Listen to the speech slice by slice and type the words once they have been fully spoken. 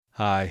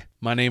Hi,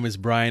 my name is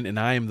Brian, and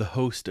I am the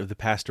host of the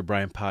Pastor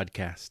Brian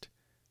Podcast.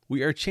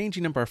 We are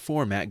changing up our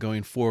format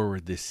going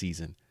forward this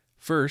season.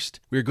 First,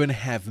 we are going to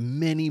have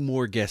many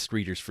more guest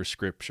readers for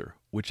Scripture,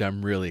 which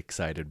I'm really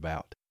excited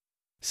about.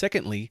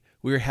 Secondly,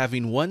 we are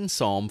having one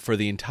psalm for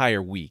the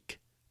entire week.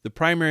 The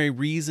primary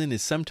reason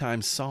is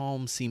sometimes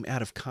psalms seem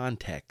out of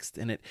context,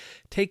 and it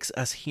takes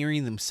us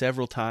hearing them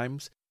several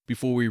times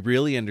before we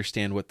really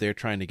understand what they're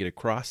trying to get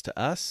across to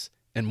us,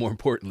 and more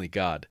importantly,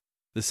 God.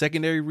 The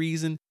secondary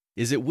reason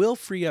is it will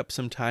free up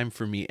some time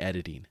for me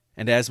editing.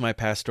 And as my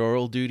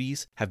pastoral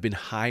duties have been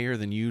higher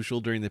than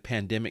usual during the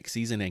pandemic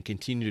season and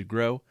continue to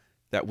grow,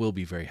 that will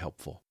be very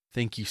helpful.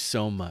 Thank you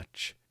so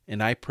much.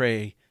 And I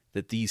pray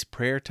that these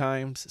prayer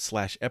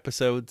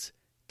times/episodes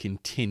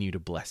continue to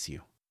bless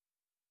you.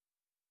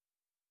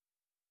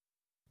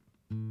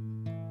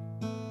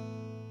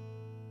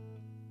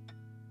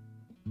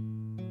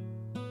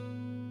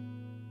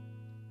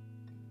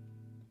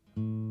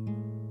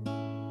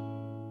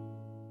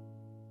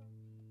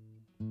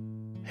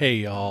 Hey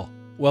y'all,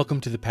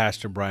 welcome to the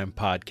Pastor Brian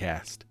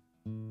Podcast.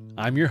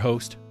 I'm your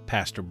host,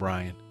 Pastor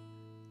Brian.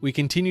 We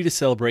continue to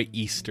celebrate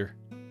Easter.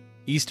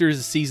 Easter is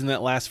a season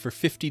that lasts for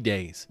 50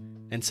 days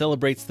and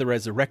celebrates the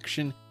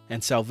resurrection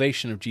and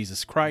salvation of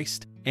Jesus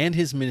Christ and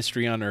his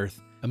ministry on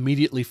earth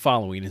immediately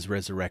following his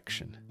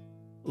resurrection.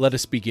 Let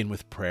us begin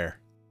with prayer.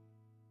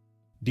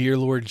 Dear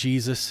Lord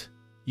Jesus,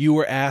 you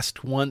were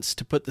asked once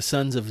to put the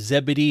sons of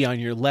Zebedee on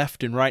your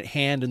left and right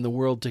hand in the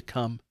world to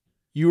come.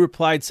 You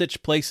replied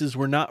such places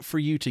were not for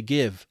you to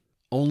give,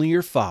 only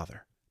your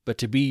Father, but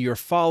to be your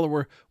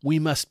follower, we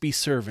must be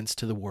servants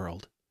to the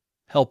world.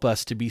 Help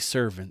us to be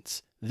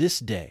servants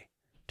this day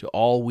to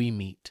all we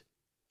meet.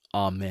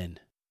 Amen.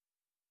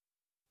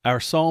 Our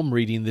psalm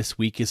reading this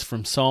week is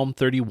from Psalm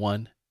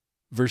 31,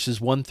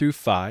 verses 1 through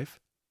 5,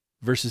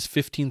 verses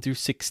 15 through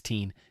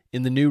 16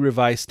 in the New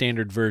Revised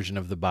Standard Version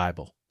of the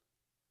Bible.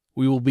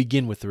 We will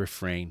begin with the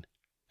refrain.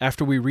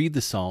 After we read the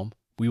psalm,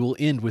 we will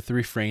end with the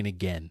refrain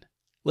again.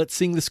 Let's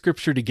sing the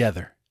scripture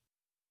together.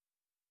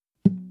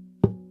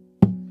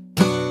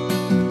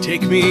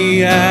 Take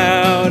me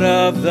out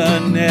of the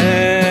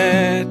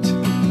net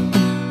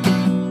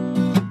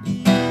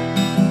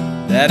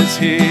that is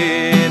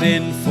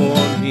hidden for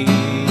me.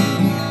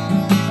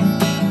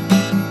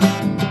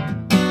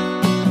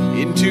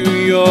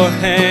 Into your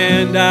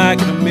hand I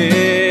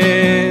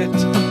commit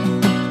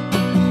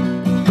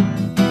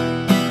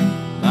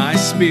my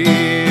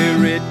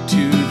spirit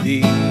to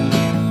thee.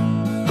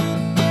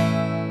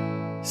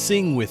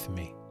 Sing with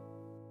me.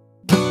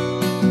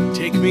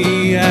 Take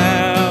me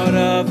out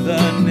of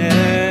the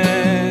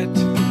net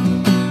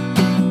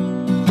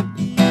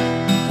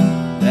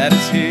that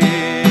is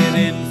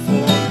hidden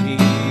for me.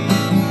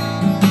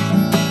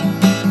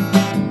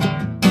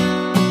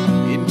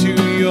 Into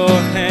your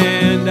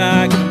hand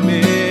I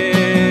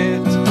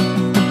commit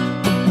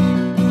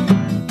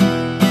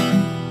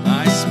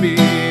my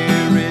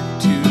spirit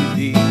to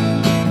thee.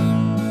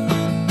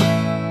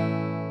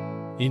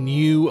 In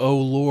you, O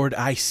Lord,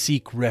 I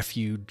seek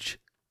refuge.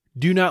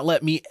 Do not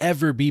let me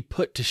ever be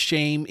put to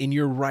shame. In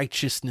your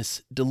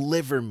righteousness,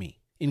 deliver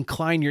me.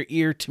 Incline your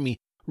ear to me.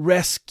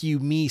 Rescue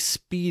me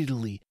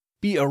speedily.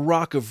 Be a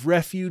rock of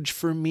refuge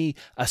for me,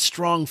 a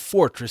strong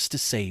fortress to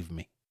save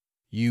me.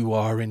 You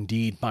are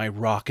indeed my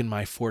rock and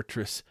my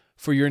fortress.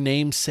 For your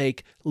name's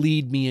sake,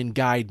 lead me and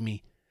guide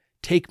me.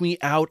 Take me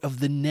out of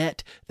the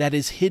net that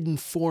is hidden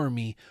for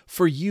me,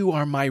 for you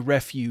are my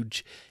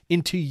refuge.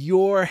 Into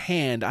your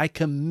hand I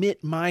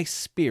commit my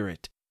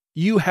spirit.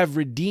 You have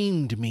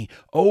redeemed me,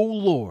 O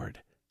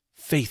Lord,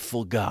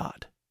 faithful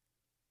God.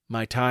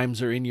 My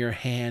times are in your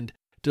hand.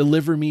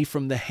 Deliver me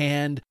from the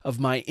hand of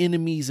my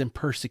enemies and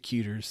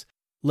persecutors.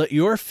 Let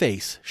your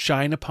face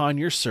shine upon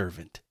your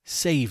servant.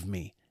 Save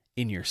me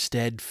in your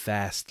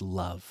steadfast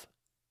love.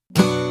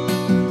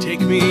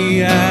 Take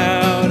me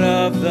out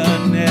of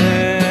the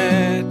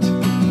net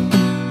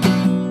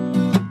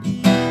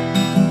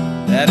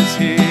that is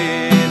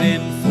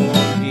hidden for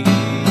me.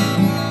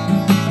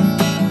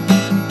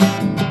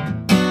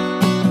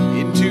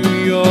 Into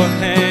your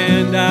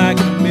hand I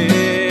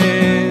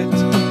commit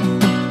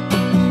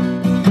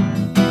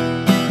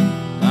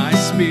my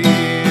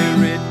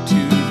spirit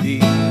to thee.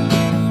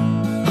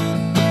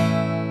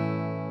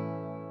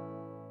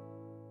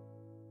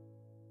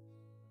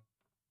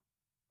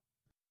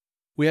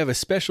 We have a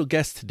special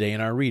guest today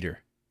in our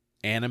reader,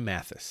 Anna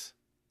Mathis.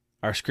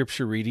 Our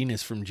scripture reading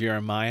is from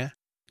Jeremiah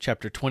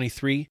chapter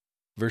 23,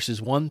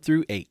 verses 1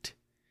 through 8,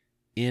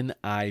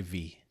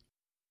 NIV.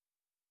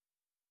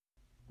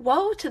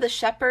 Woe to the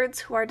shepherds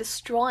who are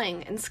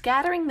destroying and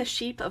scattering the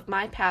sheep of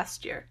my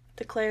pasture,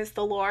 declares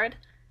the Lord.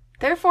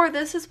 Therefore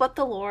this is what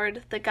the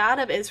Lord, the God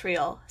of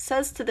Israel,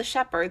 says to the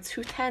shepherds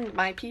who tend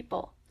my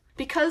people.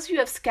 Because you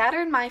have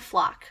scattered my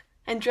flock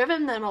and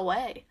driven them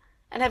away,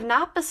 and have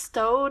not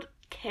bestowed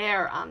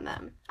care on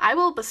them, I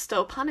will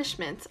bestow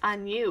punishment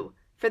on you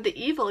for the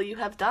evil you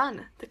have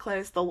done,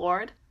 declares the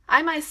Lord.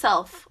 I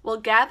myself will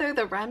gather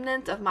the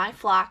remnant of my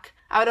flock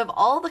out of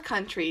all the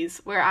countries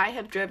where I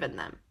have driven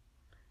them,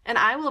 and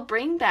I will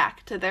bring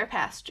back to their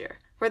pasture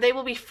where they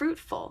will be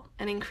fruitful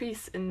and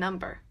increase in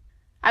number.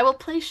 I will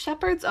place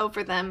shepherds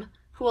over them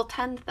who will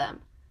tend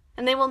them,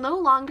 and they will no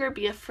longer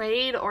be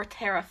afraid or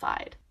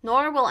terrified,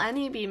 nor will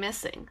any be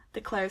missing,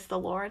 declares the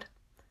Lord.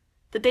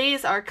 The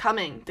days are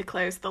coming,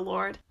 declares the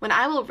Lord, when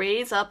I will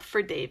raise up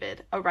for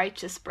David a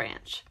righteous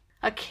branch,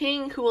 a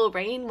king who will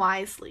reign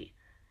wisely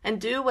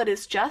and do what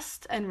is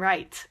just and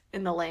right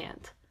in the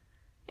land.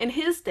 In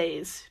his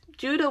days,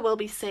 Judah will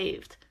be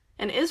saved,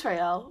 and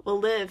Israel will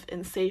live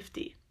in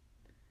safety.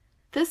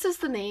 This is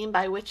the name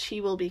by which he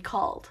will be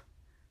called,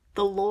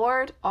 the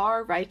Lord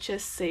our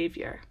righteous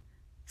Savior.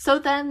 So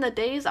then the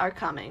days are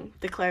coming,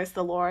 declares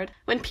the Lord,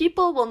 when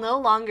people will no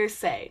longer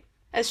say,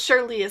 "As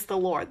surely as the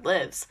Lord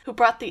lives, who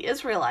brought the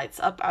Israelites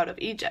up out of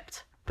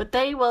Egypt," but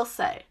they will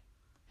say,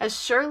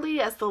 "As surely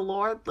as the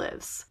Lord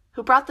lives,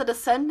 who brought the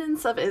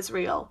descendants of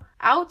Israel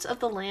out of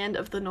the land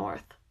of the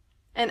north,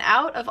 and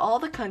out of all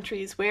the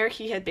countries where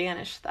he had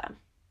banished them."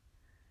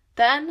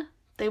 Then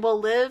they will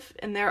live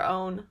in their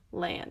own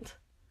land.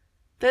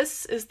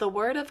 This is the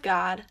word of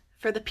God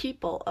for the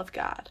people of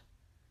God.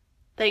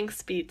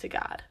 Thanks be to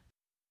God.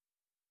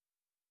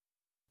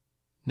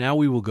 Now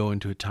we will go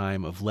into a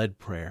time of led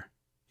prayer.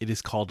 It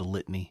is called a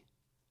litany.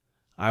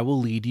 I will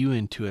lead you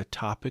into a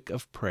topic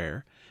of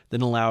prayer,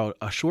 then allow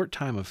a short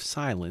time of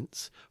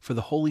silence for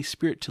the Holy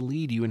Spirit to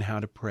lead you in how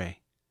to pray.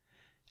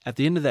 At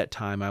the end of that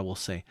time, I will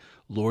say,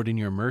 "Lord, in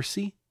your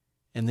mercy,"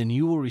 and then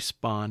you will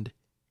respond,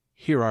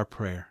 "Hear our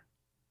prayer."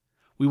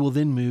 We will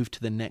then move to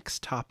the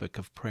next topic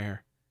of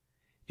prayer.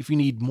 If you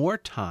need more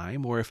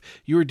time, or if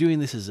you are doing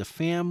this as a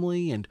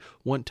family and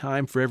want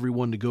time for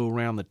everyone to go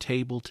around the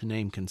table to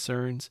name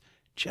concerns,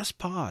 just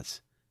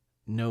pause.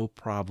 No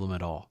problem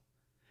at all.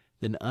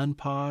 Then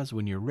unpause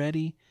when you're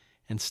ready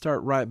and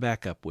start right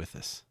back up with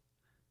us.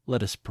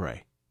 Let us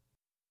pray.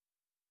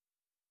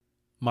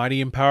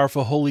 Mighty and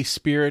powerful Holy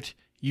Spirit,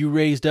 you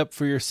raised up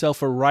for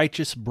yourself a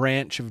righteous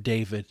branch of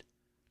David,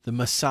 the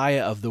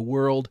Messiah of the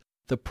world,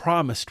 the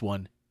promised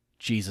one,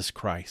 Jesus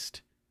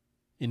Christ.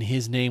 In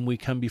his name we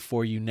come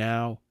before you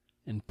now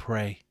and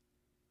pray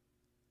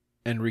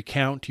and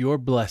recount your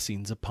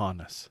blessings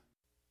upon us.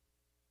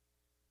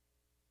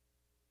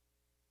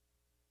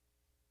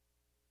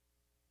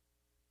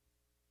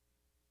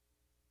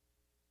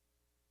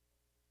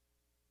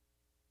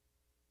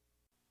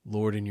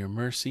 Lord, in your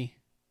mercy,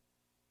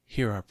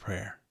 hear our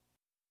prayer.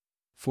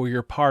 For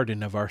your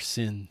pardon of our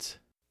sins.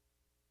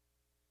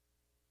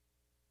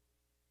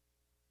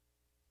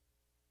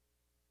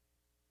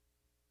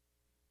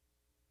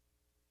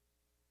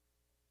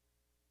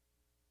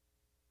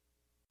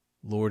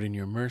 Lord, in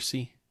your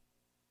mercy,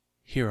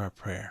 hear our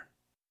prayer.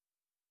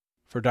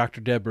 For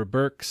Dr. Deborah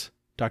Birx,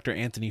 Dr.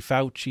 Anthony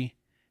Fauci,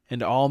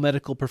 and all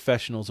medical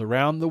professionals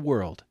around the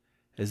world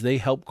as they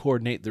help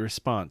coordinate the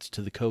response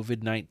to the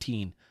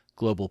COVID-19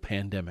 global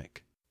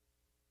pandemic.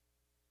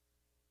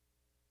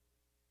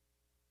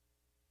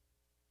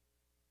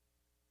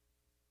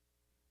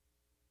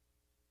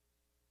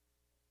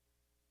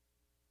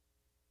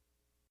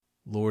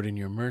 Lord, in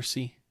your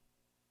mercy,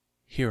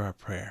 hear our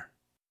prayer.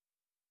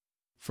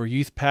 For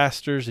youth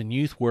pastors and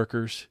youth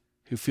workers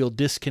who feel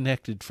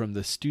disconnected from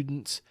the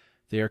students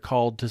they are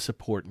called to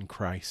support in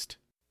Christ.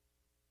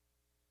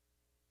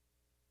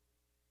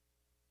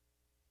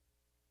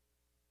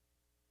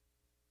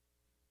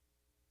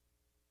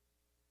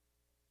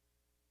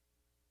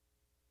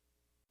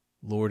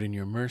 Lord, in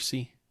your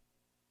mercy,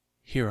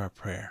 hear our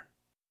prayer.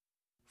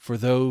 For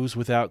those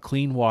without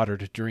clean water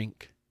to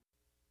drink.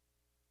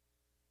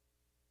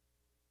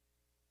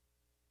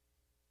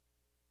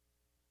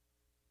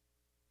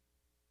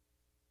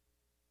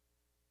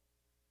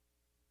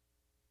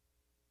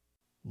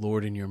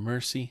 Lord, in your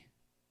mercy,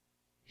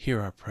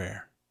 hear our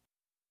prayer.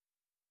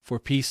 For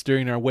peace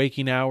during our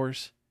waking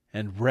hours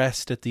and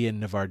rest at the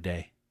end of our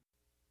day.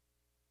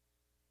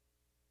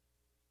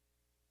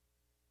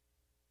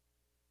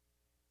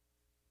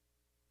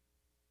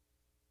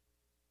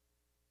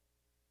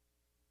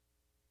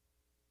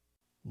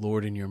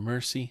 Lord, in your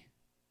mercy,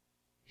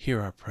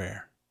 hear our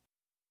prayer.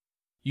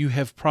 You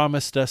have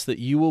promised us that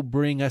you will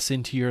bring us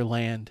into your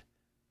land,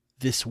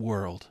 this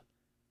world.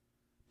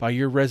 By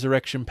your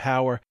resurrection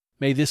power,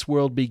 may this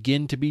world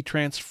begin to be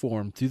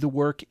transformed through the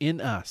work in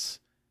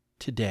us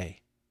today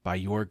by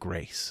your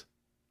grace.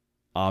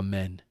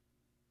 Amen.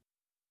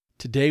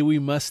 Today we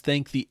must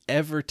thank the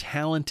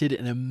ever-talented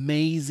and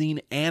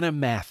amazing Anna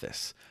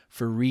Mathis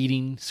for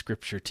reading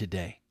Scripture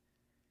today.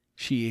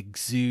 She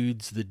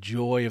exudes the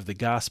joy of the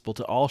gospel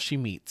to all she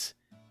meets,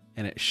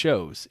 and it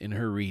shows in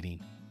her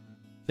reading.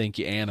 Thank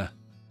you, Anna.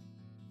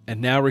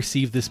 And now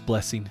receive this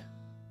blessing.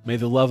 May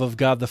the love of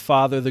God the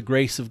Father, the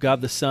grace of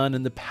God the Son,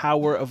 and the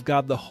power of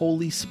God the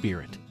Holy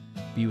Spirit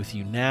be with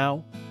you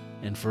now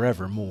and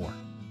forevermore.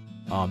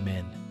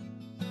 Amen.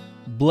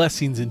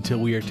 Blessings until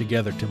we are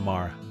together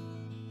tomorrow.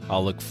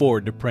 I'll look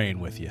forward to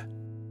praying with you.